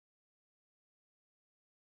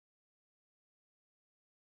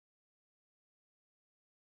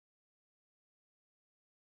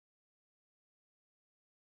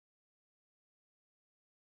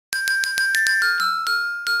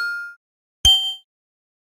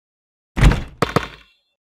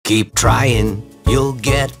Keep trying, you'll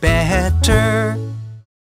get better.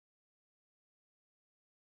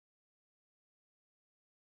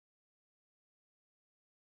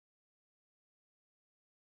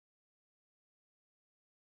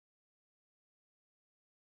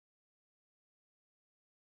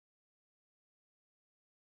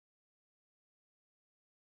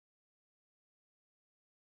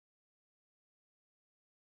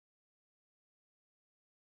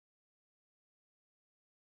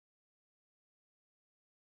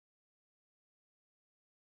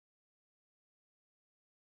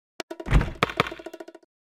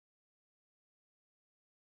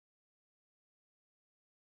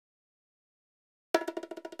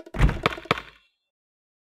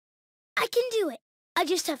 I can do it. I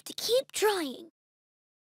just have to keep trying.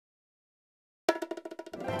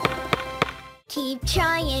 Keep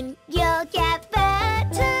trying, you'll get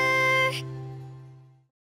better.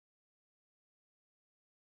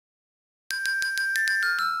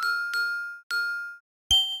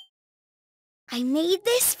 I made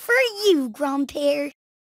this for you, Grandpere.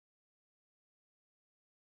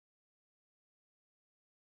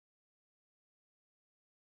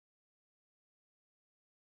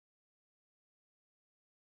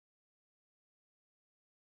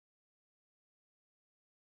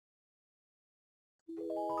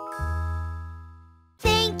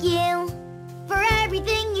 Thank you for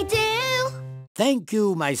everything you do. Thank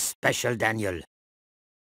you, my special Daniel.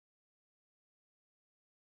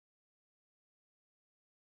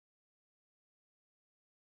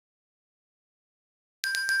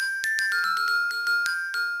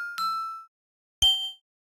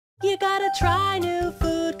 You gotta try new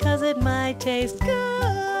food 'cause it might taste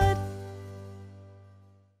good.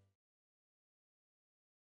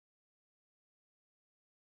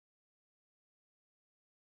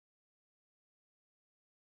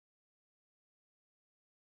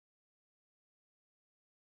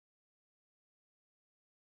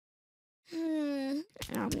 Mm.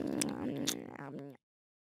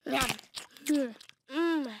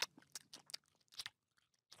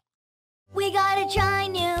 We gotta try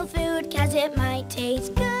new food 'cause it might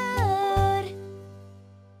taste good.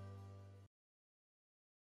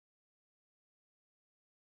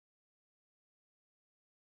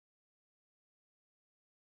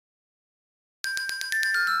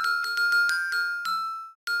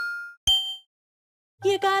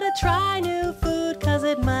 You gotta try new food 'cause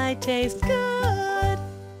it might taste good.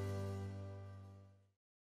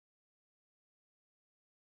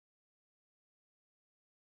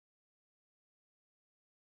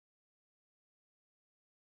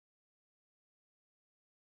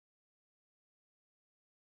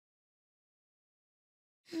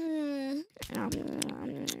 Mm.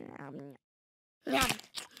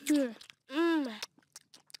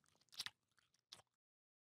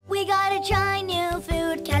 We gotta try new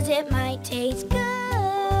food 'cause it might taste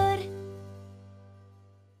good.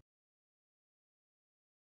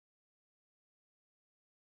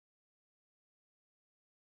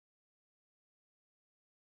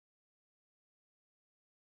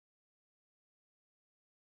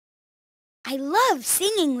 I love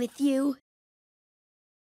singing with you.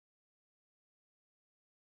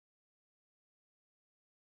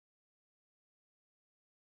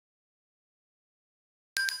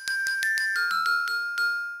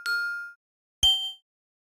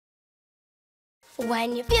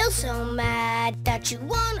 When you feel so mad that you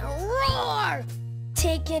wanna roar,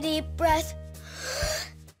 take a deep breath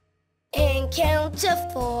and count to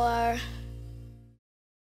 4.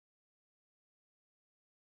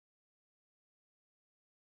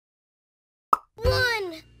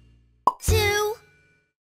 1, 2,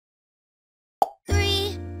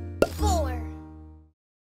 3, 4.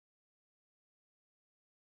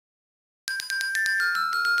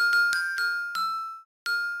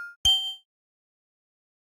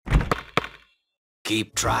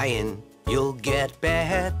 Keep trying, you'll get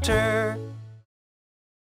better.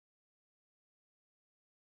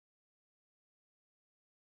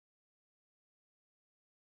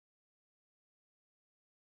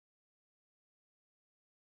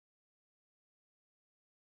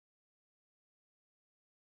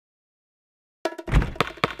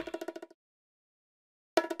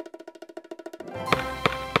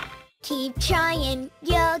 Keep trying,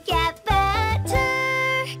 you'll get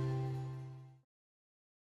better.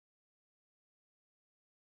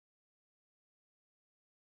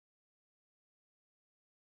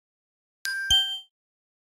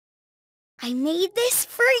 I made this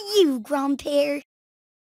for you, Grandpere.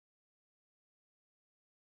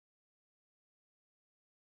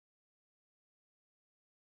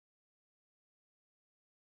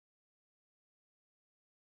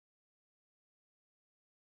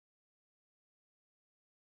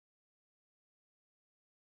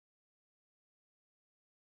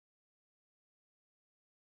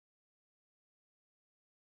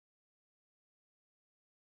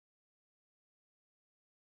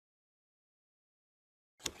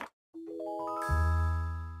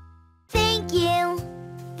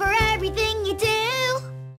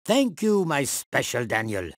 Thank you, my special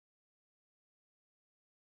Daniel.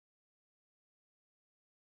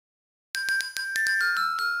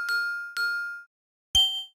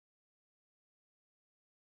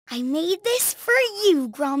 I made this for you,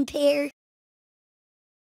 Grandpere.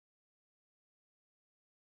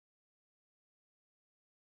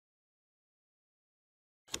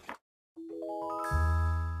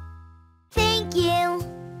 Thank you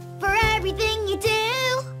for everything you do.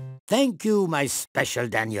 Thank you, my special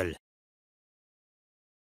Daniel.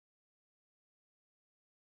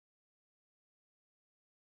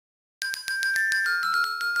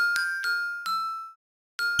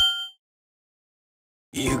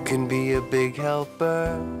 You can be a big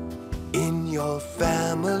helper in your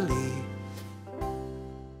family.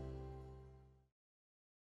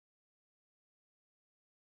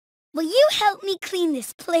 Will you help me clean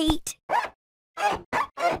this plate?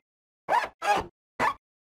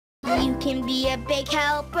 You can be a big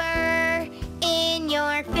helper in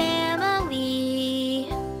your family.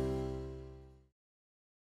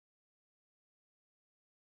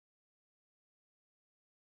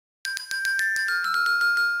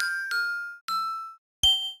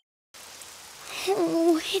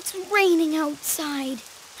 Oh, it's raining outside.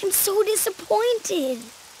 I'm so disappointed.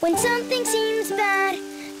 When something seems bad,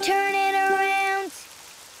 turn it around.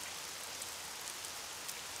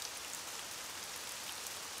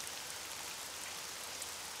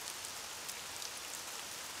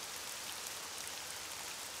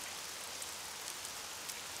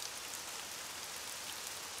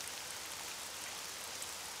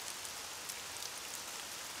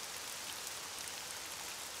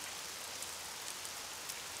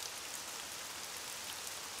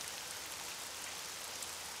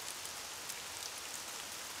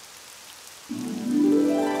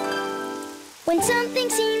 When something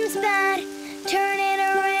seems bad, turn it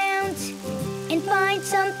around and find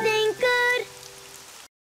something good.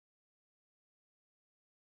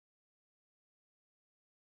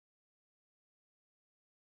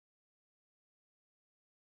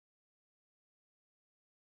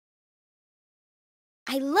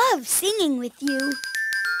 I love singing with you.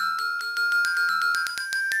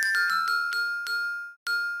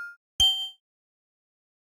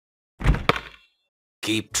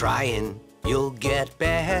 Keep trying, you'll get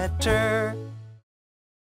better.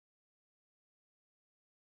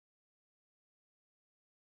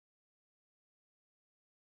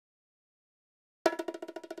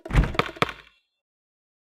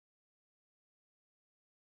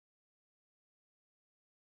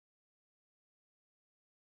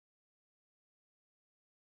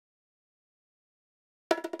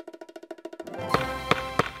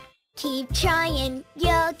 Keep trying,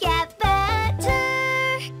 you'll get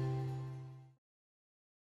better.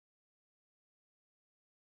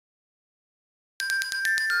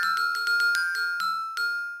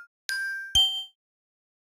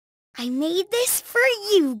 I made this for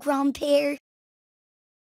you, Grandpere.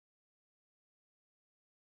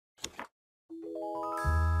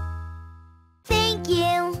 Thank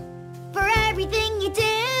you for everything you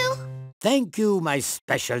do. Thank you, my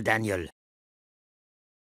special Daniel.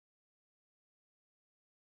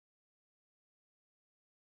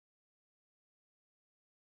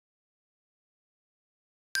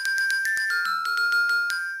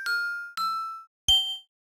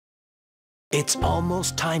 It's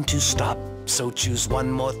almost time to stop, so choose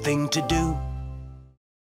one more thing to do.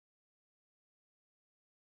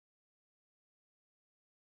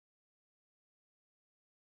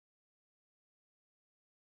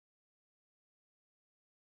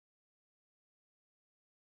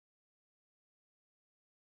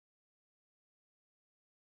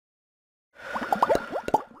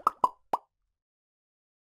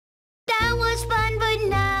 That was fun, but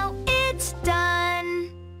now it's done.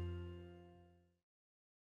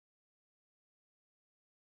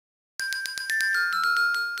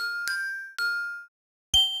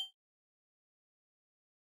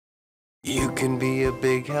 You can be a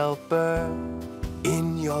big helper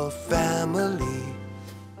in your family.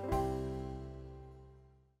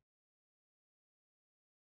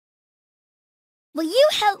 Will you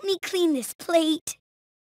help me clean this plate?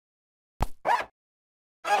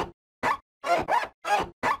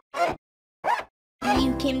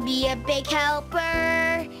 You can be a big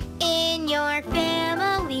helper in your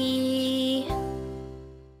family.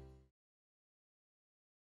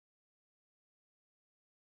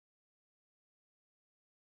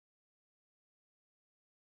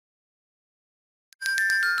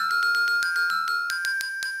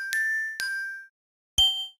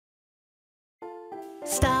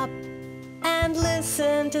 Stop and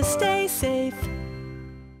listen to stay safe.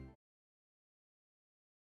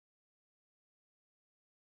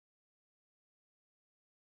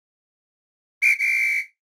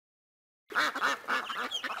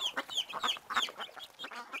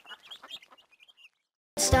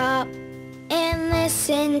 Stop and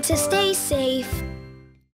listen to stay safe.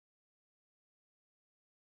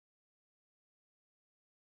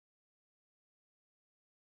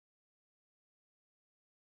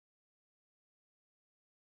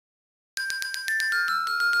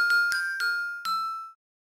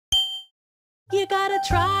 You gotta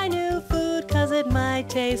try new food 'cause it might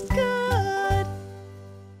taste good.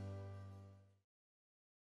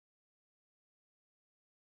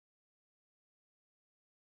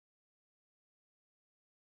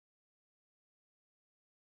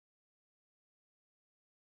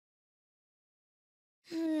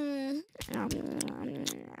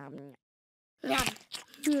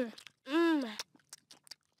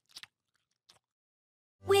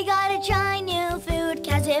 We gotta try new food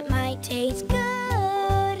 'cause it might taste good.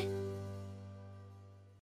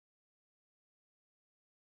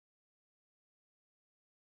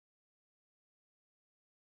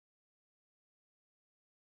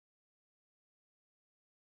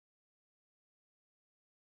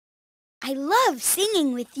 I love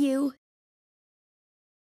singing with you.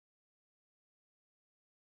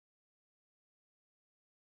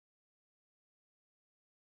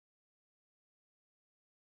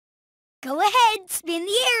 Go ahead, spin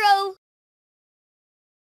the arrow.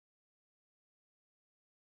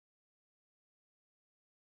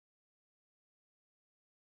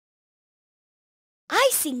 I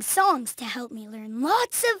sing songs to help me learn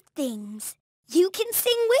lots of things. You can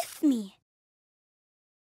sing with me.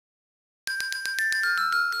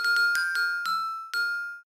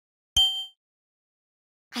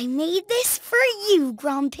 I made this for you,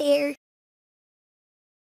 Grandpere.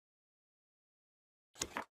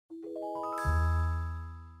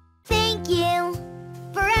 Thank you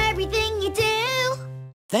for everything you do.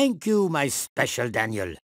 Thank you, my special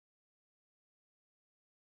Daniel.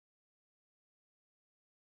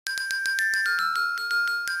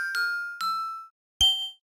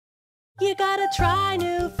 You gotta try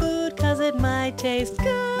new food 'cause it might taste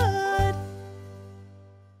good.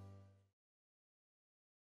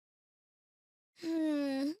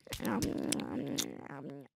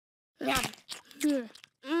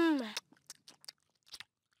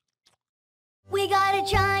 We gotta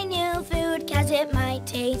try new food 'cause it might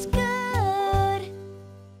taste good.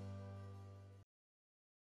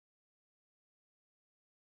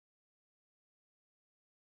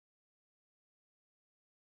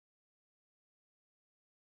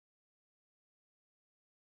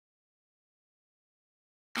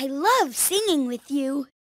 I love singing with you.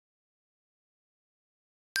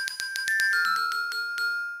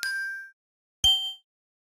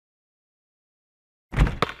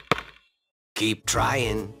 Keep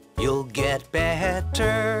trying, you'll get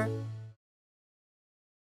better.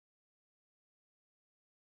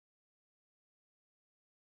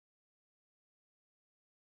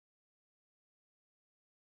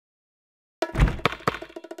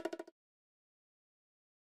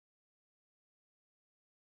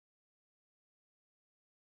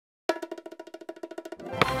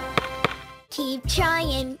 Keep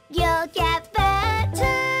trying, you'll get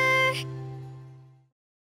better.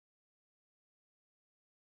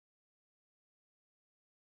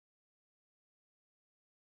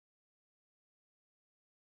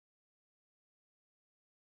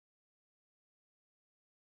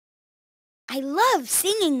 I love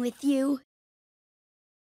singing with you.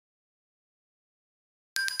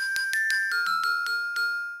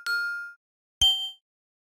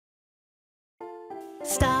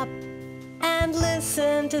 Stop and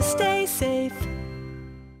listen to stay safe.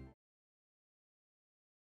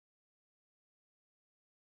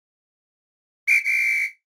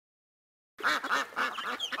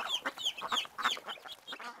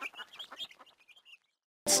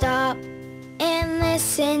 Stop and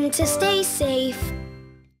listen to stay safe.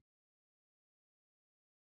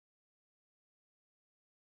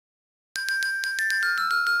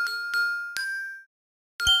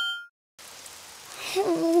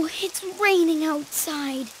 Oh, it's raining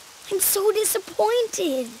outside. I'm so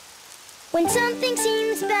disappointed. When something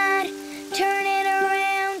seems bad, turn it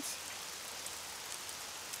around.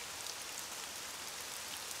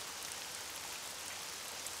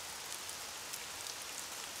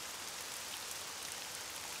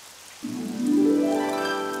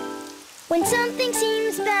 When something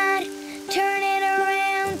seems bad, turn it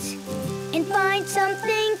around and find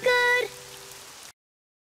something good.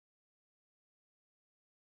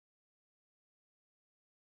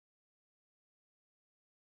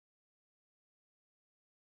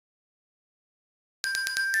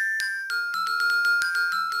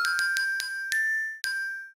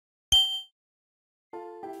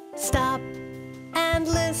 Stop and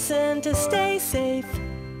listen to stay safe.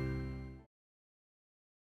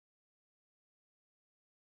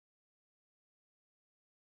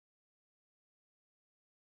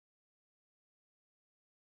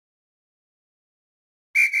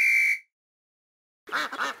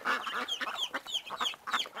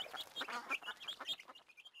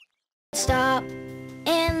 Stop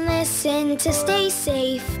and listen to stay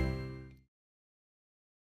safe.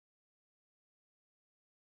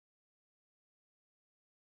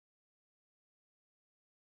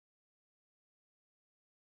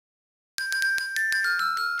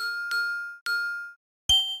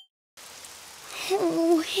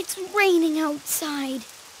 Oh, it's raining outside.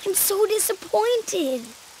 I'm so disappointed.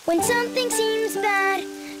 When something seems bad,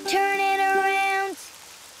 turn it around.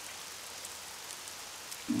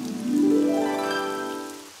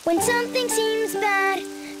 When something seems bad,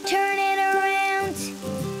 turn it around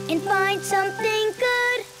and find something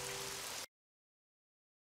good.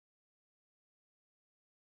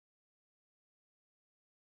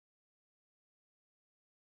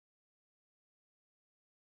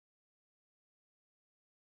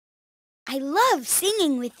 I love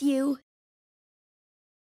singing with you.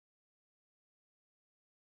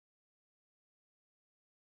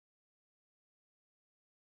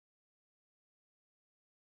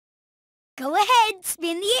 Go ahead,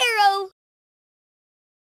 spin the arrow.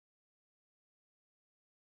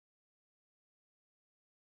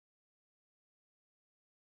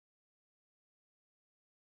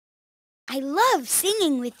 I love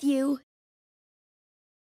singing with you.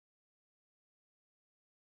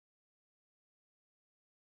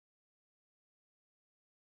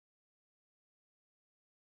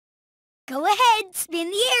 Go ahead, spin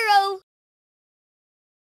the arrow.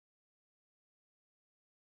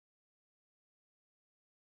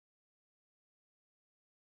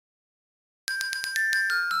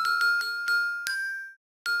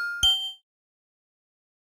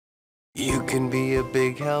 You can be a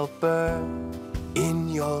big helper in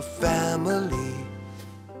your family.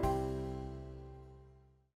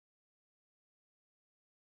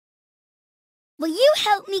 Will you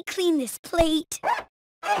help me clean this plate?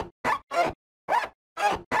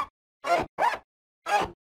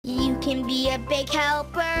 You can be a big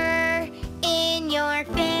helper in your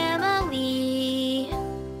family.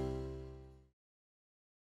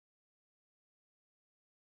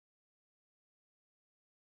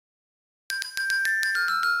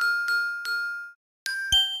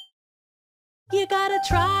 You gotta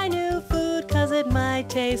try new food 'cause it might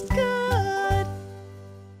taste good.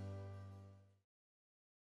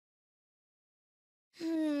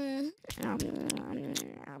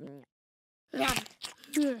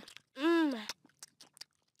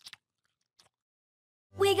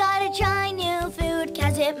 We gotta try new food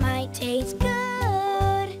 'cause it might taste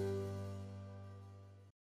good.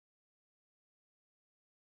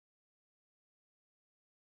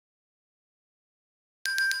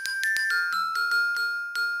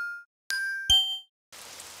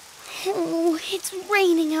 Oh, it's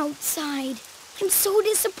raining outside. I'm so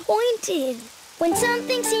disappointed. When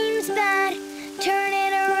something seems bad, turn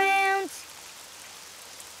it around.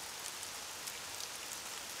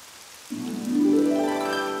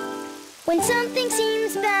 When something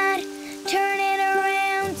seems bad, turn it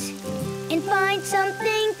around and find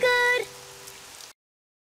something good.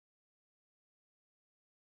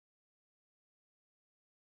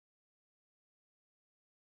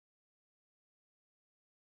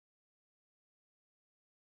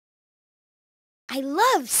 I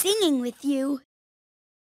love singing with you.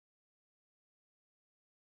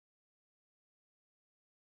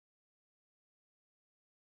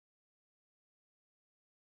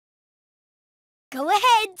 Go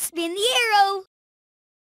ahead, spin the arrow.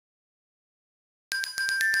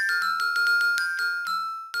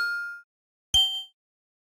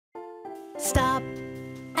 Stop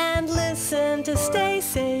and listen to stay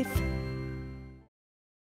safe.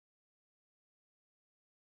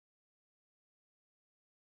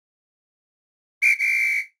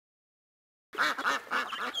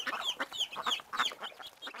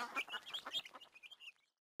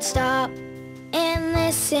 Stop and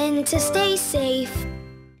listen to stay safe.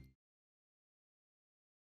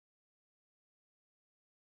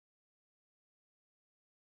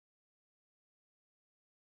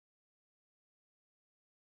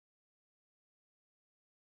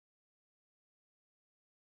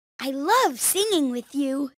 I love singing with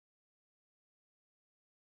you.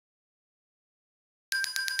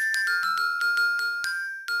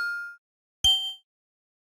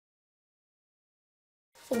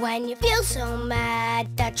 When you feel so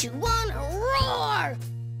mad that you wanna roar,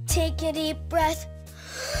 take a deep breath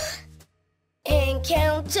and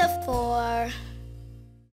count to 4.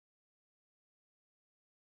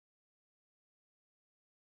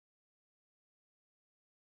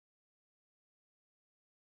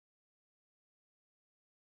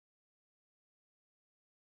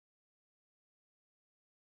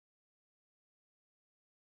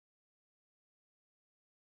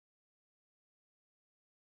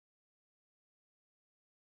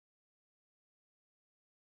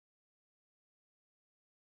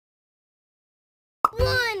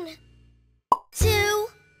 One, 2,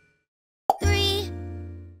 3,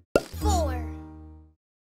 4.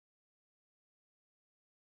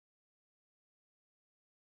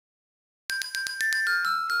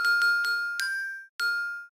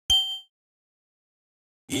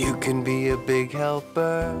 You can be a big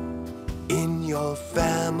helper in your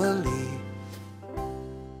family.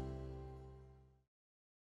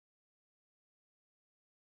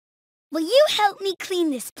 Will you help me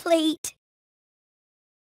clean this plate?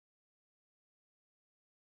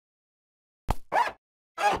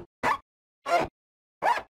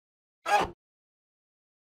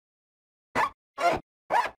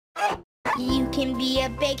 You can be a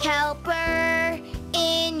big helper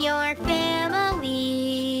in your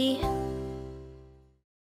family.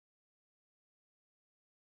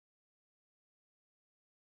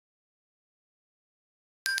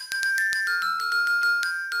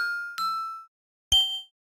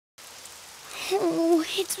 Oh,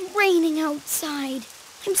 it's raining outside.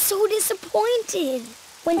 I'm so disappointed.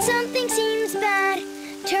 When something seems bad,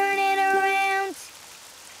 turn it around.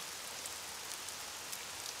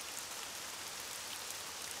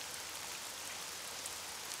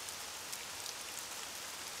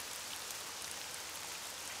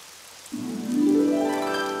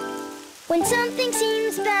 When something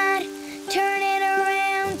seems bad, turn it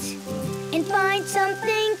around and find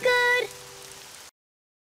something good.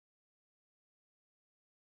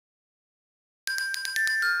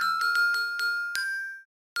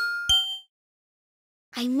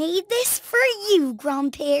 I made this for you,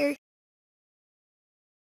 Grandpere.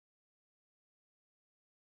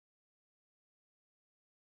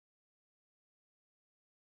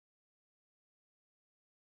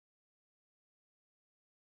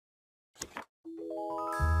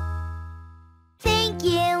 Thank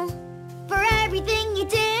you for everything you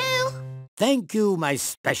do. Thank you, my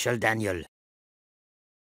special Daniel.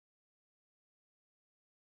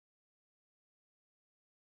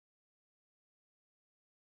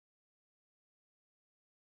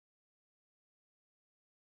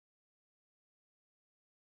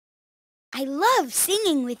 I love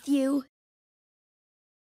singing with you.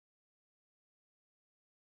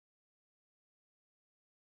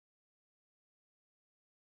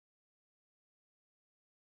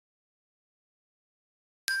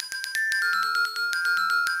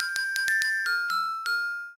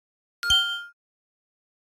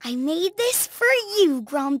 I made this for you,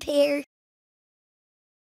 Grandpere.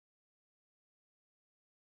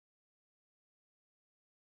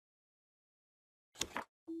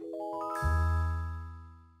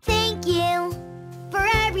 Thank you for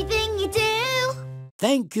everything you do.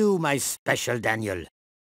 Thank you, my special Daniel.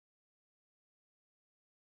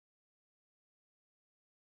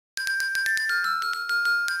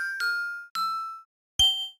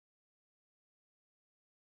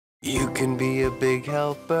 You can be a big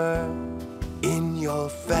helper in your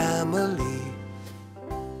family.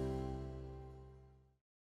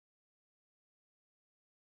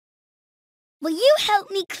 Will you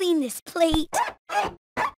help me clean this plate?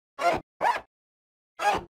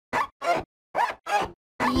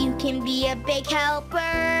 You can be a big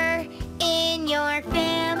helper in your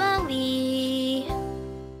family.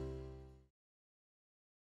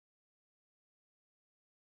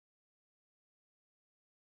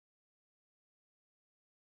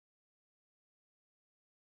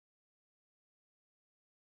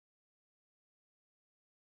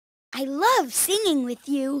 I love singing with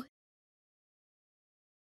you.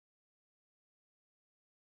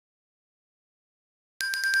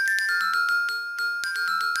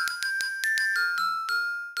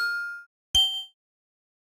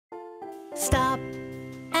 Stop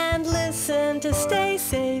and listen to stay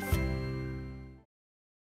safe.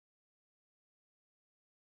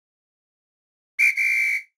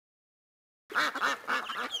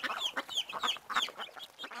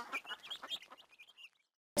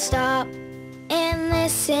 Stop and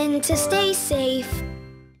listen to stay safe.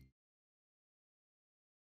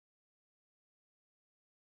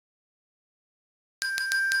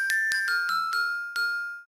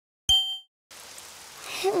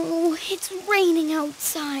 Oh, it's raining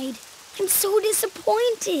outside. I'm so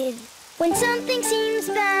disappointed. When something seems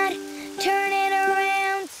bad, turn it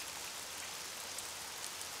around.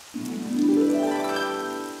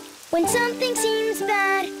 When something seems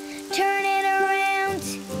bad, turn it around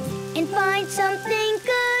and find something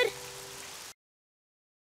good.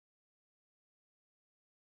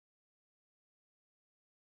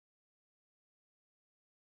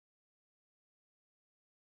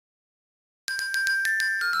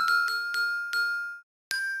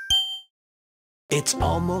 It's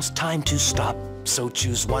almost time to stop, so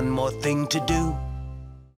choose one more thing to do.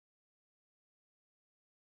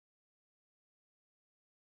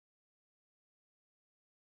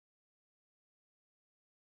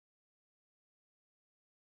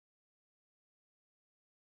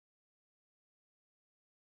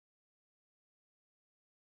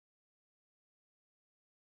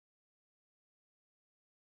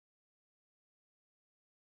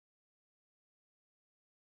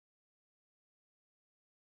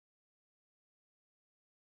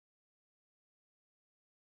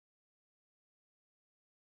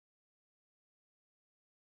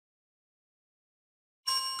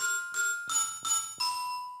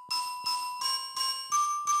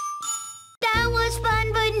 That was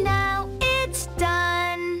fun, but now it's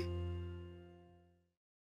done.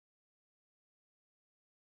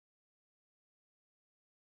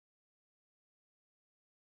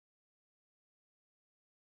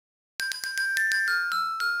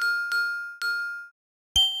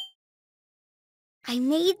 I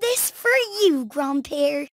made this for you,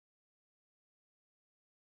 Grandpere.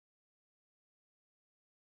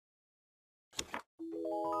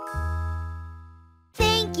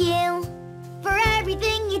 Thank you for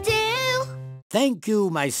everything you do. Thank you,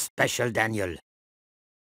 my special Daniel.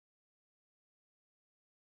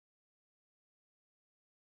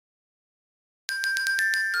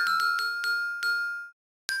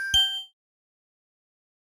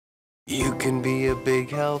 You can be a big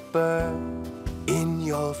helper in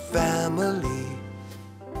your family.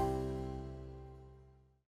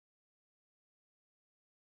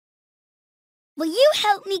 Will you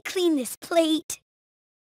help me clean this plate?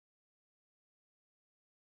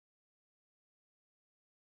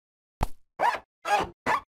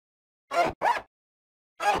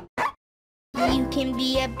 You can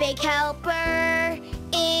be a big helper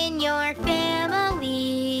in your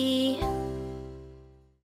family.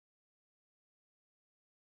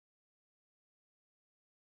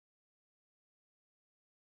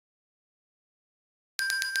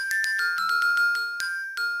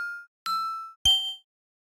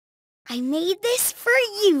 I made this for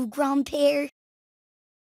you, Grandpere.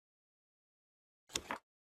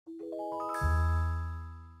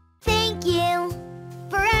 Thank you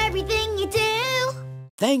for everything you do.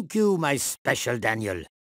 Thank you, my special Daniel.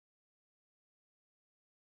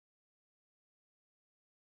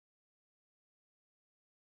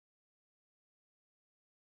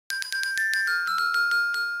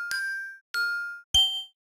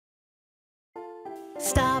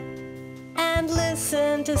 Stop and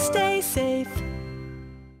listen to stay safe.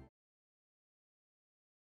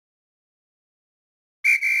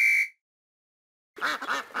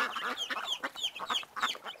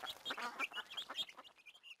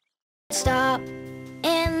 Stop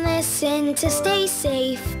and listen to stay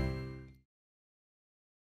safe.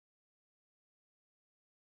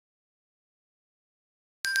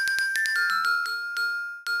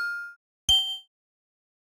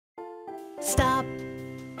 Stop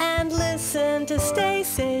and listen to stay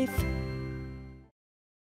safe.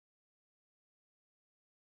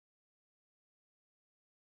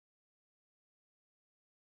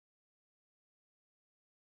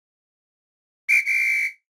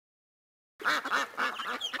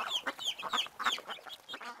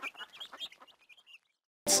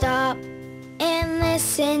 Stop and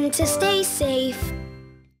listen to stay safe.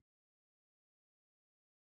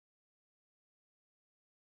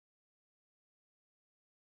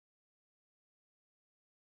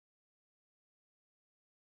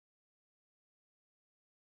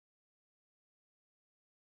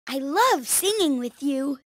 I love singing with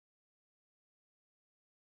you.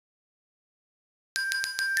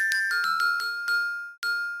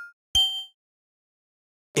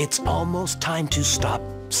 It's almost time to stop,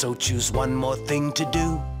 so choose one more thing to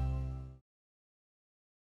do.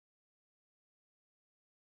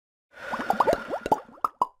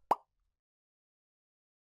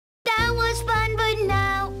 That was fun, but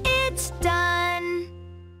now it's done.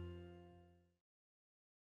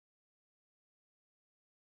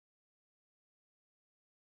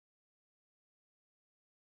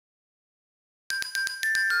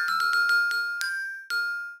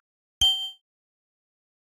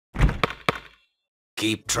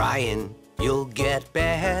 Keep trying. you'll get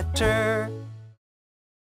better.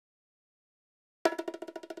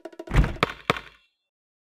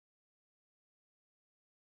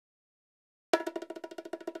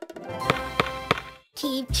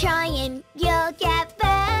 Keep trying, you'll get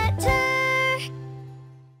better.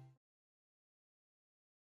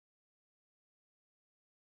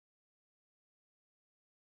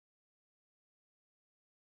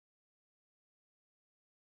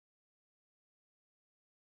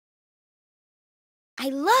 I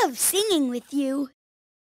love singing with you.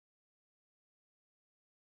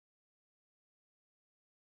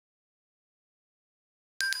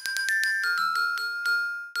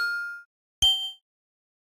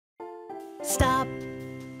 Stop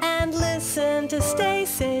and listen to stay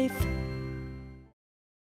safe.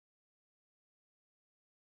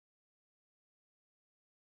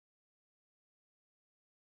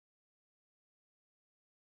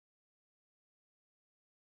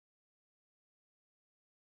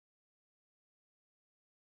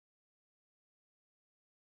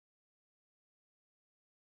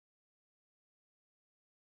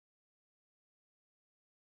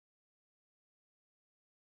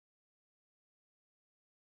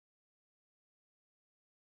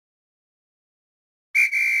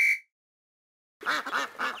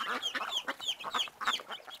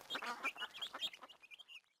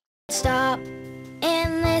 Stop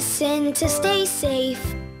and listen to stay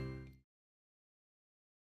safe.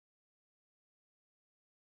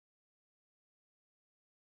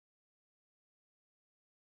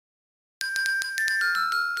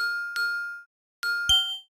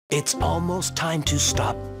 It's almost time to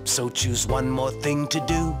stop, so choose one more thing to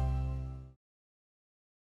do.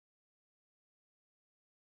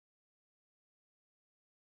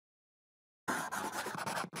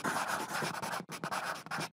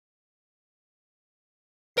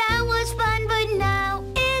 That was fun, but now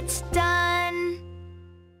it's done.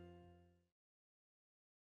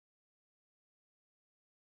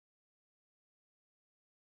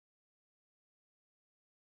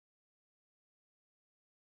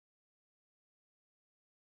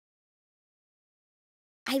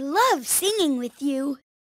 I love singing with you.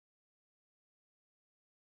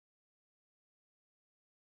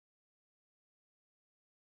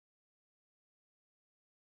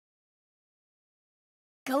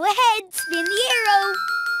 Go ahead, spin the arrow.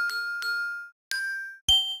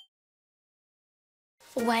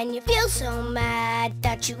 When you feel so mad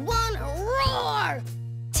that you want to roar,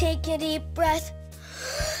 take a deep breath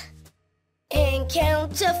and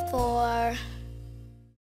count to 4.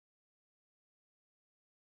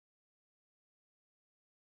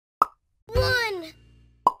 1,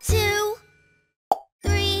 2,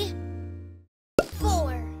 3,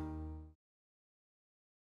 4.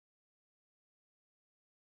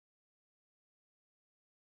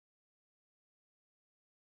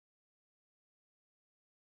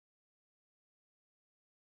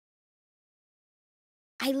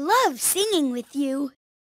 I love singing with you.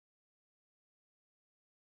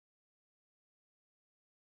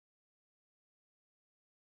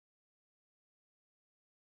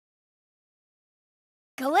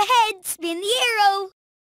 Go ahead, spin the arrow.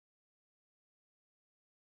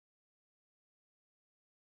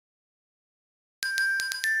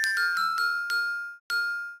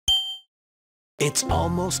 It's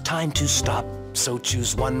almost time to stop, so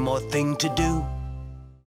choose one more thing to do.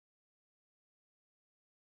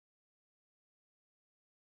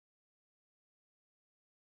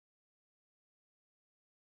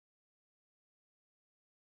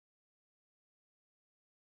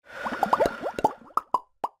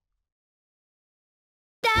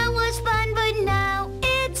 That was fun, but now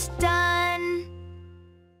it's done.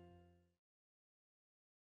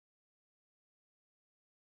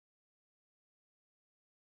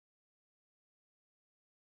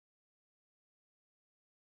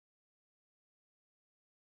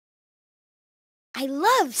 I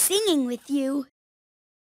love singing with you.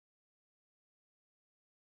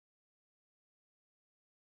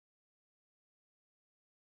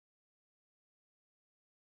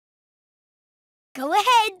 Go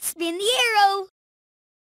ahead, spin the arrow.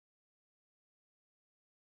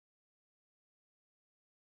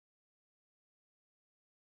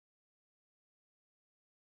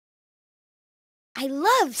 I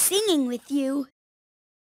love singing with you.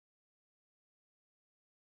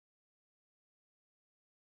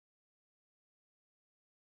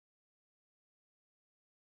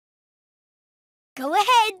 Go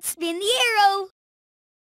ahead, spin the arrow.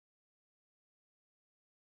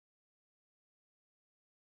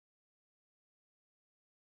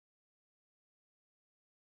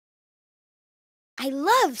 I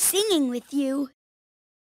love singing with you.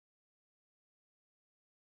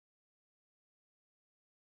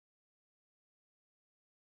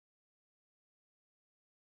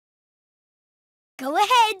 Go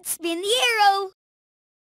ahead, spin the arrow.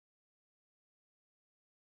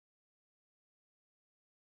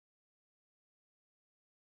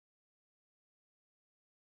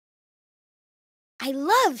 I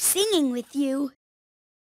love singing with you.